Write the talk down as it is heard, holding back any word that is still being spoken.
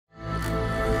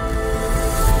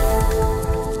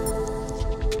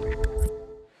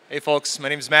folks, my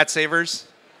name is Matt Savers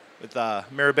with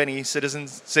Marubeni Citizen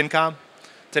Syncom.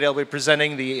 Today I'll be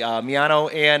presenting the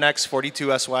Miyano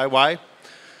ANX-42SYY.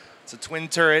 It's a twin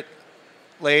turret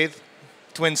lathe,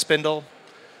 twin spindle,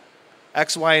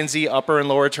 X, Y, and Z upper and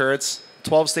lower turrets,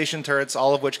 12 station turrets,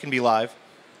 all of which can be live.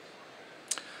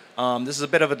 This is a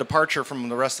bit of a departure from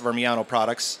the rest of our Miyano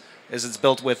products, as it's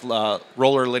built with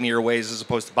roller linear ways as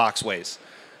opposed to box ways.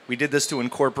 We did this to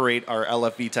incorporate our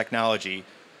LFV technology,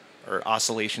 or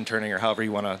oscillation turning, or however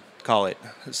you want to call it.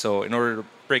 So in order to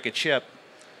break a chip,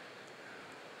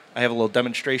 I have a little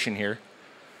demonstration here.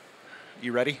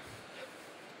 You ready?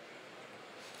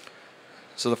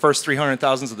 So the first 300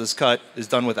 thousandths of this cut is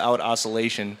done without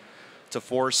oscillation to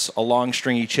force a long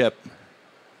stringy chip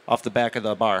off the back of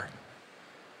the bar.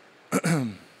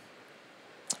 It's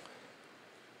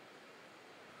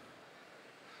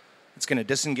going to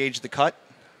disengage the cut.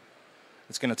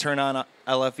 It's going to turn on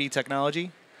LFV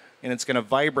technology, and it's going to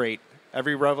vibrate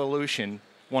every revolution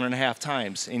 1.5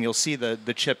 times, and you'll see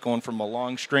the chip going from a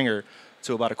long stringer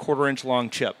to about a 1/4 inch long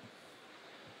chip.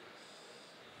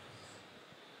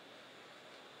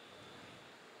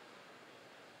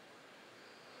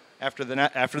 After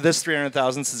this 300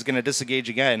 thousandths is going to disengage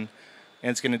again, and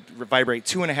it's going to vibrate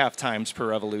 2.5 times per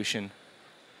revolution.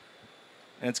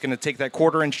 And it's going to take that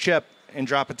 1/4 inch chip and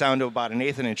drop it down to about an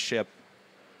 1/8 inch chip.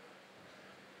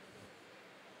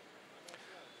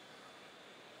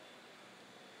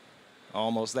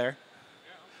 Almost there?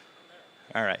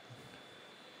 All right.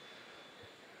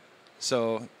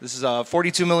 So this is a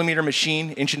 42 millimeter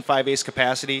machine, 1.5"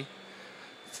 capacity,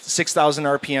 6,000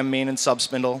 RPM main and sub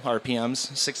spindle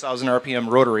RPMs, 6,000 RPM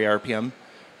rotary RPM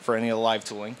for any of the live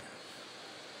tooling.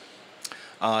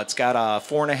 It's got a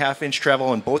 4.5 inch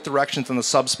travel in both directions on the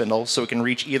sub spindle, so it can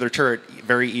reach either turret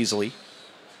very easily.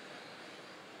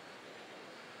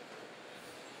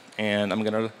 And I'm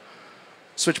going to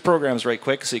switch programs right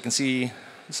quick so you can see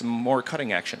some more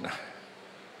cutting action.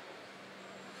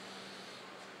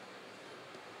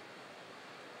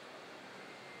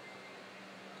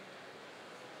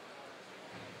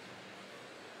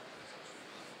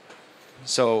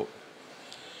 So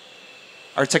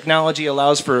our technology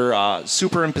allows for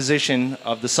superimposition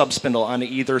of the subspindle onto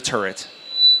either turret.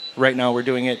 Right now we're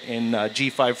doing it in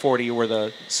G540, where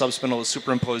the subspindle is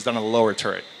superimposed on the lower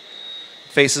turret.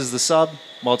 Faces the sub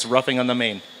while it's roughing on the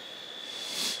main.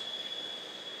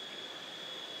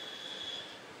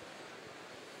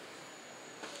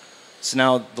 So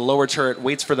now the lower turret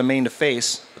waits for the main to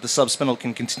face, but the subspindle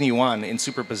can continue on in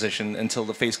superposition until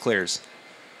the face clears.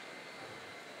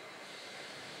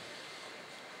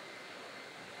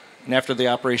 And after the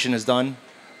operation is done,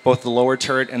 both the lower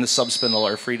turret and the subspindle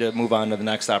are free to move on to the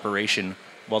next operation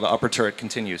while the upper turret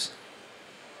continues.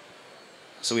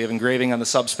 So we have engraving on the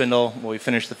subspindle while we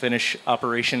finish the finish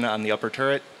operation on the upper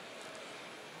turret,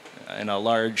 and a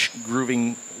large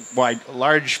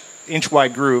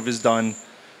inch-wide groove is done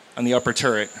on the upper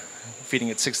turret, feeding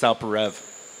it 6 thou per rev.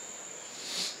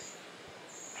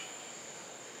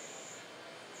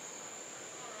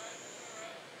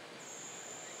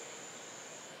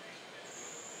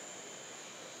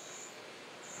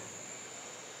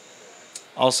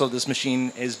 Also, this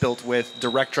machine is built with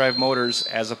direct drive motors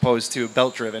as opposed to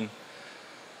belt driven.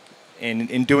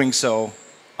 And in doing so,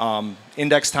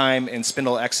 index time and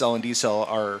spindle XL and decel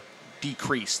are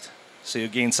decreased. So you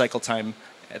gain cycle time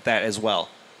at that as well.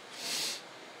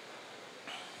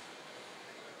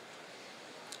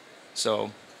 So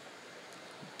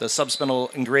the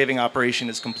subspindle engraving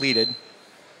operation is completed,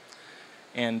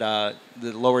 and the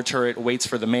lower turret waits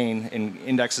for the main and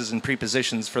indexes and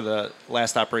prepositions for the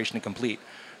last operation to complete.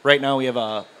 Right now we have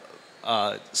a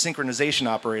synchronization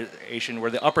operation where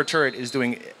the upper turret is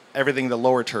doing everything the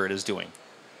lower turret is doing.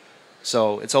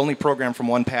 So it's only programmed from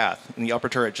one path, and the upper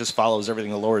turret just follows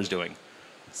everything the lower is doing.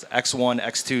 It's X1,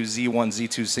 X2, Z1,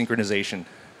 Z2 synchronization.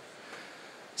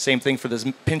 Same thing for this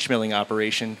pinch milling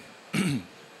operation.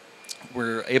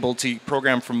 We're able to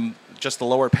program from just the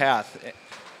lower path.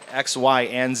 X, Y,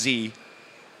 and Z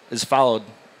is followed.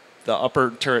 The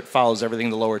upper turret follows everything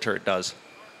the lower turret does.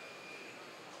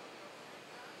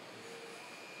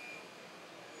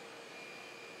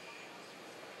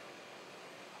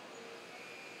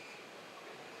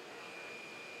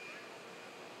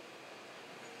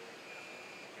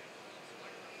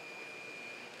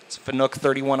 It's a Fanuc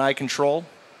 31i control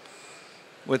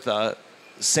with a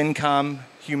Syncom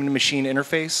human-machine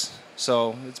interface.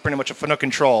 So it's pretty much a Fanuc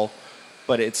control,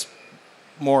 but it's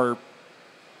more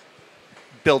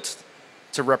built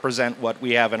to represent what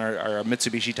we have in our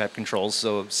Mitsubishi type controls,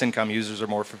 so Syncom users are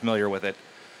more familiar with it,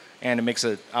 and it makes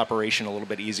the operation a little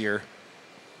bit easier.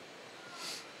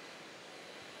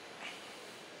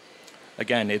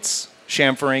 Again, it's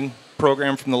chamfering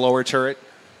programmed from the lower turret.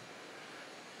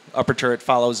 Upper turret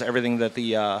follows everything that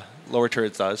the lower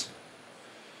turret does.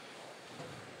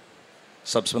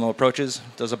 Subspindle approaches,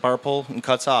 does a bar pull, and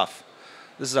cuts off.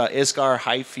 This is a ISCAR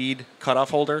high feed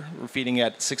cutoff holder. We're feeding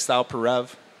at 6 thou per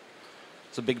rev.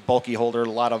 It's a big bulky holder, a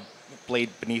lot of blade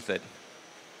beneath it.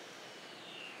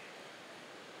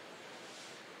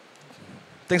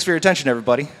 Thanks for your attention,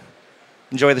 everybody.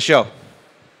 Enjoy the show.